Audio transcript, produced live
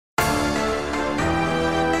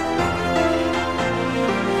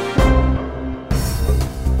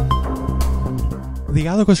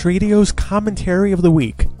Dialogos Radio's Commentary of the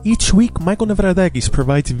Week. Each week, Michael Nevradakis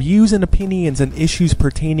provides views and opinions on issues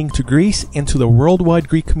pertaining to Greece and to the worldwide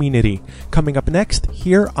Greek community. Coming up next,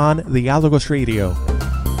 here on Dialogos Radio.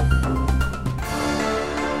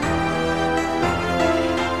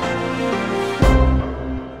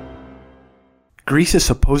 Greece's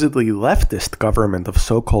supposedly leftist government of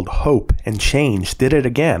so-called hope and change did it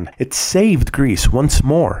again. It saved Greece once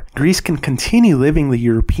more. Greece can continue living the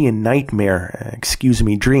European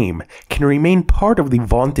dream, can remain part of the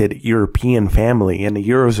vaunted European family in the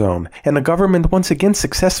Eurozone, and the government once again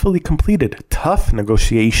successfully completed tough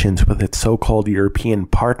negotiations with its so-called European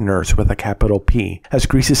partners with a capital P, as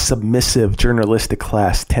Greece's submissive journalistic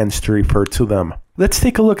class tends to refer to them. Let's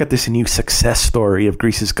take a look at this new success story of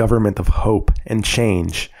Greece's government of hope and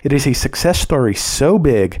change. It is a success story so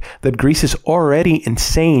big that Greece's already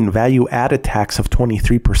insane value-added tax of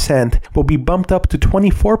 23% will be bumped up to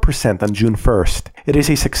 24% on June 1st. It is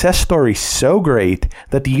a success story so great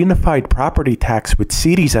that the unified property tax, which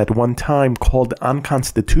cities at one time called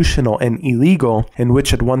unconstitutional and illegal, and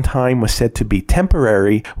which at one time was said to be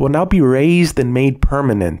temporary, will now be raised and made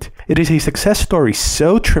permanent. It is a success story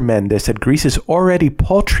so tremendous that Greece's already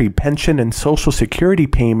paltry pension and social security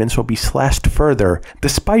payments will be slashed further,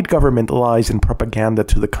 despite government lies and propaganda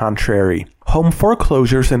to the contrary. Home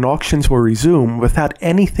foreclosures and auctions will resume without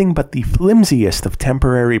anything but the flimsiest of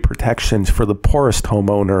temporary protections for the poorest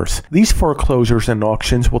homeowners. These foreclosures and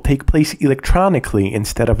auctions will take place electronically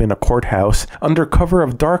instead of in a courthouse, under cover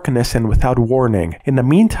of darkness and without warning. In the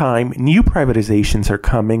meantime, new privatizations are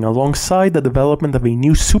coming alongside the development of a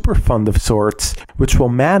new super fund of sorts, which will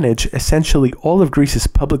manage essentially all of Greece's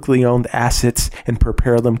publicly owned assets and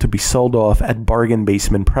prepare them to be sold off at bargain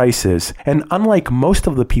basement prices. And unlike most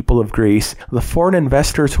of the people of Greece, the foreign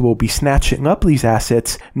investors who will be snatching up these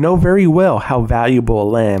assets know very well how valuable a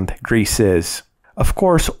land Greece is. Of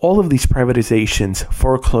course, all of these privatizations,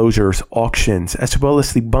 foreclosures, auctions, as well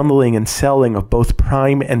as the bundling and selling of both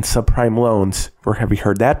prime and subprime loans, or have you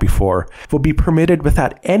heard that before, will be permitted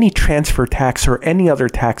without any transfer tax or any other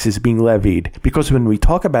taxes being levied. Because when we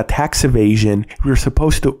talk about tax evasion, we're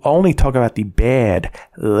supposed to only talk about the bad,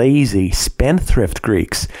 lazy, spendthrift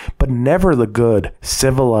Greeks, but never the good,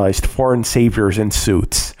 civilized foreign saviors in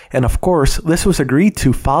suits. And of course, this was agreed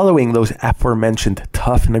to following those aforementioned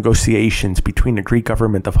tough negotiations between the Greek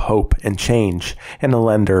government of hope and change and the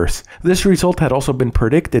lenders. This result had also been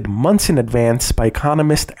predicted months in advance by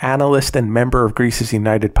economist, analyst, and member of Greece's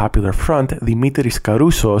United Popular Front, Dimitris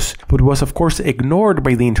Karoussos, but was of course ignored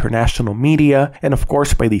by the international media and of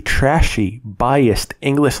course by the trashy, biased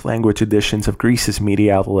English language editions of Greece's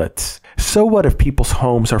media outlets. So what if people's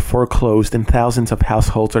homes are foreclosed and thousands of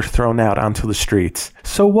households are thrown out onto the streets?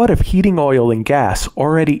 So what if heating oil and gas,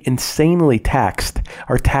 already insanely taxed,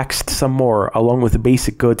 are taxed some more along with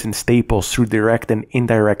basic goods and staples through direct and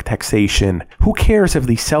indirect taxation? Who cares if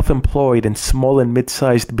the self-employed and small and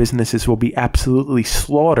mid-sized businesses will be absolutely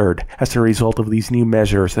slaughtered as a result of these new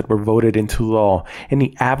measures that were voted into law and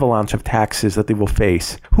the avalanche of taxes that they will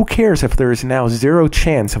face? Who cares if there is now zero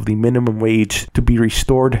chance of the minimum wage to be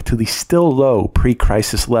restored to the still low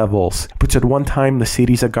pre-crisis levels, which at one time the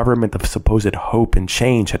city's government of supposed hope and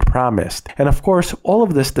change had promised? And of course, all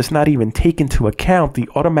of this does not even take into account the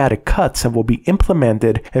automatic cuts that will be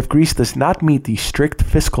implemented if Greece does not meet the strict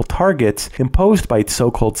fiscal targets imposed by its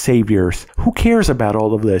so-called saviors. Who cares about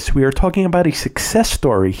all of this? We are talking about a success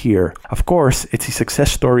story here. Of course, it's a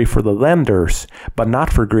success story for the lenders, but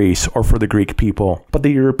not for Greece or for the Greek people. But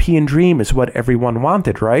the European dream is what everyone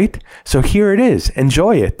wanted, right? So here it is.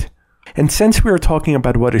 Enjoy it. And since we are talking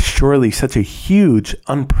about what is surely such a huge,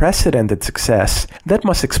 unprecedented success, that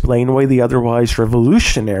must explain why the otherwise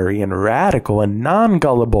revolutionary and radical and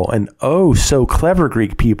non-gullible and oh so clever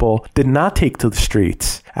Greek people did not take to the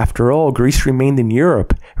streets. After all, Greece remained in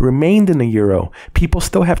Europe, remained in the euro. People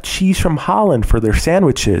still have cheese from Holland for their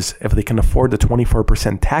sandwiches, if they can afford the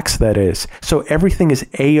 24% tax that is. So everything is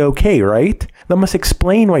A-OK, right? That must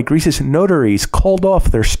explain why Greece's notaries called off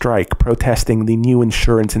their strike protesting the new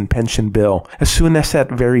insurance and pension bill as soon as that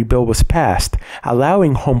very bill was passed,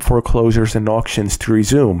 allowing home foreclosures and auctions to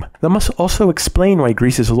resume. That must also explain why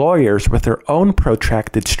Greece's lawyers, with their own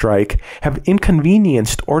protracted strike, have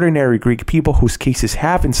inconvenienced ordinary Greek people whose cases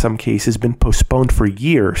have in some cases been postponed for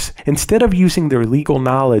years, instead of using their legal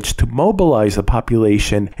knowledge to mobilize the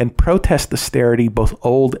population and protest austerity both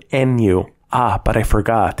old and new. But I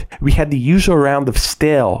forgot. We had the usual round of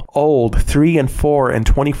stale, old, 3 and 4 and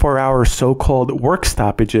 24-hour so-called work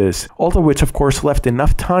stoppages, all of which of course left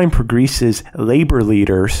enough time for Greece's labor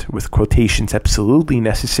leaders, with quotations absolutely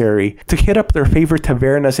necessary, to hit up their favorite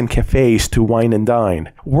tavernas and cafes to wine and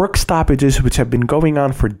dine. Work stoppages which have been going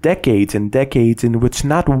on for decades and decades, and which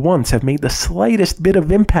not once have made the slightest bit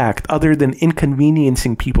of impact other than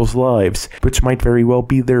inconveniencing people's lives, which might very well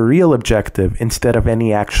be their real objective instead of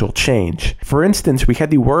any actual change. For instance, we had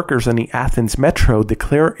the workers on the Athens Metro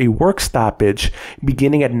declare a work stoppage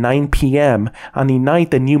beginning at 9 p.m. on the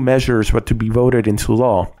night the new measures were to be voted into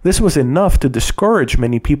law. This was enough to discourage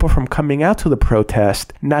many people from coming out to the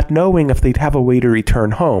protest, not knowing if they'd have a way to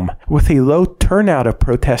return home. With a low turnout of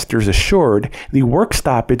protesters assured, the work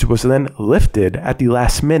stoppage was then lifted at the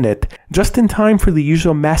last minute, just in time for the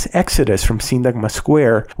usual mass exodus from Syntagma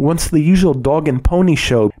Square, once the usual dog and pony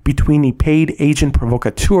show between the paid agent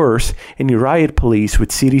provocateurs and the riot police, which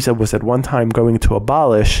Syriza was at one time going to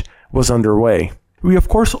abolish, was underway. We of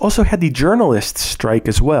course also had the journalists' strike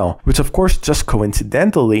as well, which of course just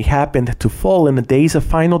coincidentally happened to fall in the days of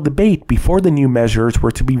final debate before the new measures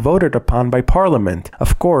were to be voted upon by Parliament.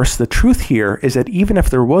 Of course, the truth here is that even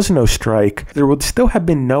if there was no strike, there would still have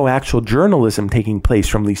been no actual journalism taking place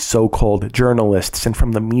from these so-called journalists and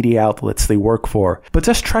from the media outlets they work for. But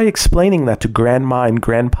just try explaining that to grandma and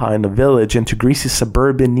grandpa in the village and to Greece's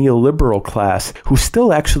suburban neoliberal class, who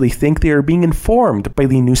still actually think they are being informed by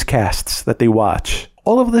the newscasts that they watch.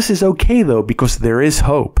 All of this is okay though, because there is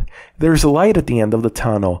hope. There's light at the end of the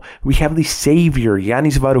tunnel. We have the savior,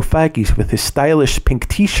 Yanis Varoufakis, with his stylish pink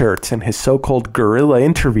t-shirts and his so-called guerrilla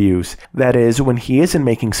interviews. That is, when he isn't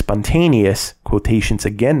making spontaneous, quotations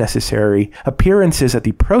again necessary, appearances at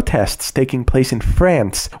the protests taking place in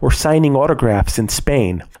France or signing autographs in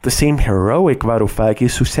Spain. The same heroic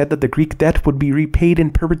Varoufakis who said that the Greek debt would be repaid in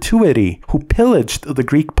perpetuity, who pillaged the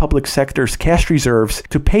Greek public sector's cash reserves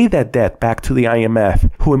to pay that debt back to the IMF,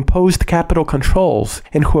 who imposed capital controls,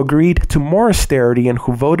 and who agreed to more austerity and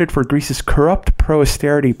who voted for Greece's corrupt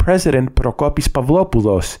pro-austerity president Prokopis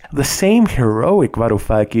Pavlopoulos. The same heroic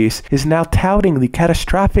Varoufakis is now touting the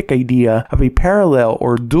catastrophic idea of a parallel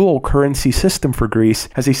or dual currency system for Greece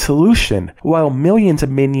as a solution, while millions of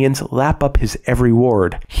minions lap up his every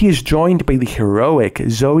word. He is joined by the heroic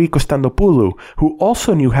Zoe Konstantopoulou, who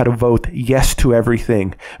also knew how to vote yes to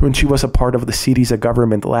everything when she was a part of the Syriza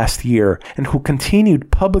government last year, and who continued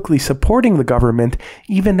publicly supporting the government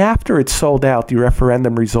even after it sold out the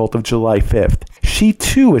referendum result of July 5th. She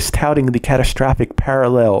too is touting the catastrophic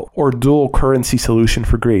parallel or dual currency solution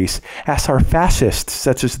for Greece, as are fascists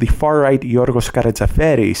such as the far-right Yorgos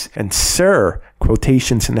Karatzaferis and Sir,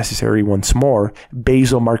 quotations necessary once more,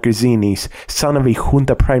 Basil Marquezinis, son of a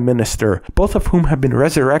junta prime minister, both of whom have been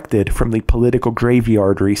resurrected from the political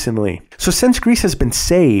graveyard recently. So since Greece has been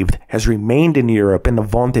saved, has remained in Europe in the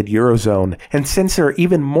vaunted Eurozone, and since there are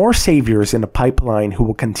even more saviors in the pipeline who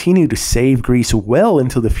will continue to save Greece well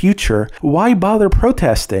into the future, why bother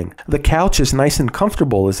protesting? The couch is nice and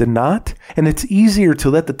comfortable, is it not? And it's easier to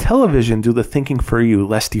let the television do the thinking for you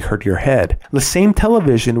lest you hurt your head. The same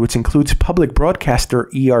television which includes public broadcaster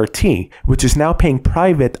ERT, which is now paying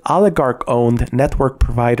private oligarch-owned network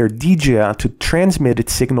provider Digia to transmit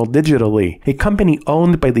its signal digitally, a company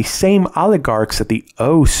owned by the same oligarchs that the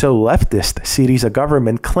oh-so-leftist Syriza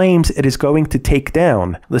government claims it is going to take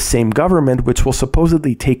down, the same government which will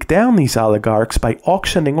supposedly take down these oligarchs by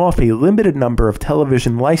auctioning off a limited number of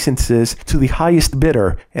television licenses to the highest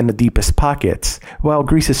bidder and the deepest pockets, while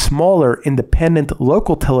Greece's smaller, independent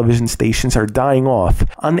local television stations are dying off,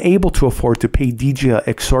 unable to afford to pay Digia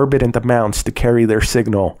exorbitant amounts to carry their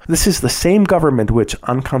signal. This is the same government which,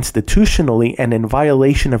 unconstitutionally and in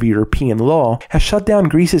violation of European law, has shut down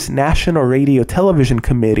Greece's National Radio Television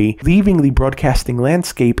Committee, leaving the broadcasting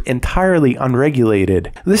landscape entirely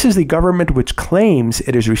unregulated. This is the government which claims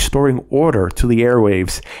it is restoring order to the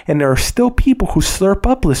airwaves, and there are still people who slurp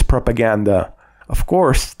up this propaganda. Of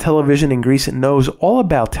course, television in Greece knows all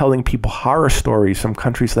about telling people horror stories from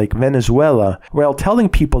countries like Venezuela, while telling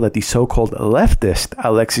people that the so-called leftist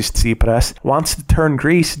Alexis Tsipras wants to turn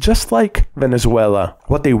Greece just like Venezuela.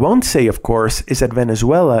 What they won't say, of course, is that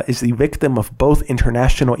Venezuela is the victim of both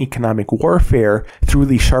international economic warfare through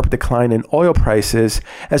the sharp decline in oil prices,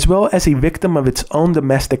 as well as a victim of its own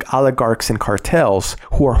domestic oligarchs and cartels,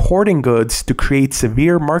 who are hoarding goods to create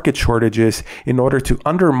severe market shortages in order to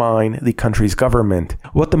undermine the country's government. government.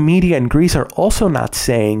 What the media in Greece are also not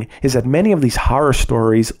saying is that many of these horror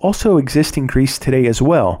stories also exist in Greece today as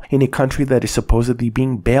well, in a country that is supposedly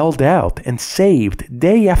being bailed out and saved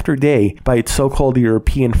day after day by its so-called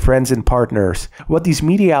European friends and partners. What these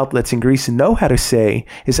media outlets in Greece know how to say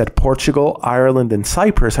is that Portugal, Ireland, and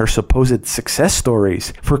Cyprus are supposed success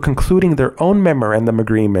stories for concluding their own memorandum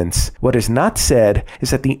agreements. What is not said is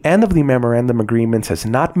that the end of the memorandum agreements has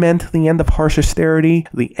not meant the end of harsh austerity,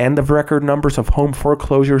 the end of record numbers of home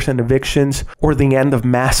foreclosures and evictions, or the end of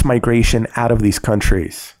mass migration out of these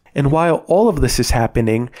countries. And while all of this is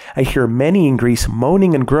happening, I hear many in Greece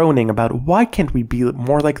moaning and groaning about why can't we be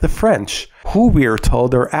more like the French, who we are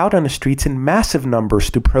told are out on the streets in massive numbers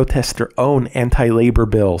to protest their own anti-labor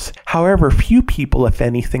bills. However, few people, if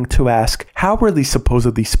anything, to ask, how were these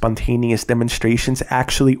supposedly spontaneous demonstrations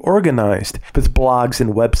actually organized, with blogs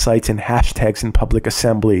and websites and hashtags in public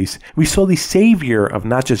assemblies? We saw the savior of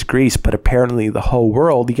not just Greece, but apparently the whole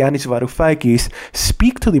world, Yanis Varoufakis,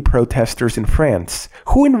 speak to the protesters in France.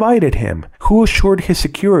 Who invited him? Who assured his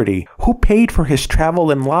security? Who paid for his travel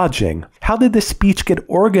and lodging? How did this speech get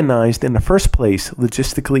organized in the first place,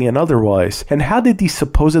 logistically and otherwise? And how did these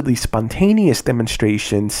supposedly spontaneous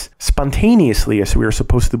demonstrations, spontaneously as we are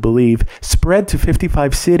supposed to believe, spread to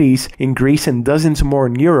 55 cities in Greece and dozens more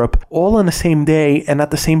in Europe, all on the same day and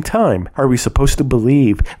at the same time? Are we supposed to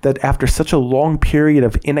believe that after such a long period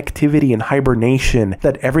of inactivity and hibernation,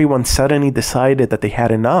 that everyone suddenly decided that they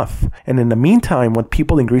had enough? And in the meantime, what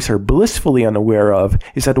people in Greece are blissfully unaware of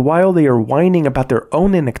is that while they are whining about their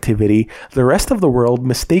own inactivity, the rest of the world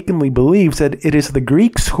mistakenly believes that it is the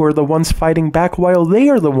Greeks who are the ones fighting back while they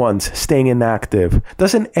are the ones staying inactive.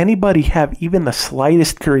 Doesn't anybody have even the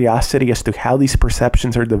slightest curiosity as to how these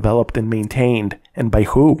perceptions are developed and maintained, and by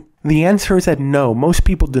who? The answer is that no, most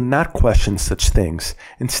people do not question such things.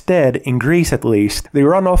 Instead, in Greece at least, they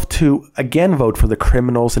run off to again vote for the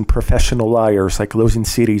criminals and professional liars like those in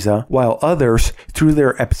Syriza, while others, through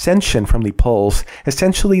their abstention from the polls,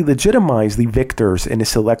 essentially legitimize the victors in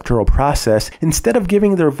this electoral process instead of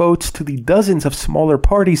giving their votes to the dozens of smaller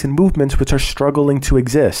parties and movements which are struggling to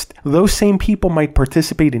exist. Those same people might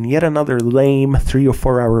participate in yet another lame 3 or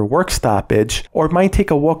 4 hour work stoppage, or might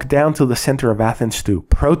take a walk down to the center of Athens to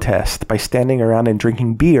protest by standing around and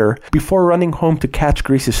drinking beer before running home to catch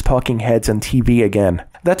Greece's talking heads on TV again.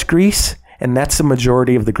 That's Greece, and that's the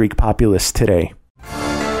majority of the Greek populace today.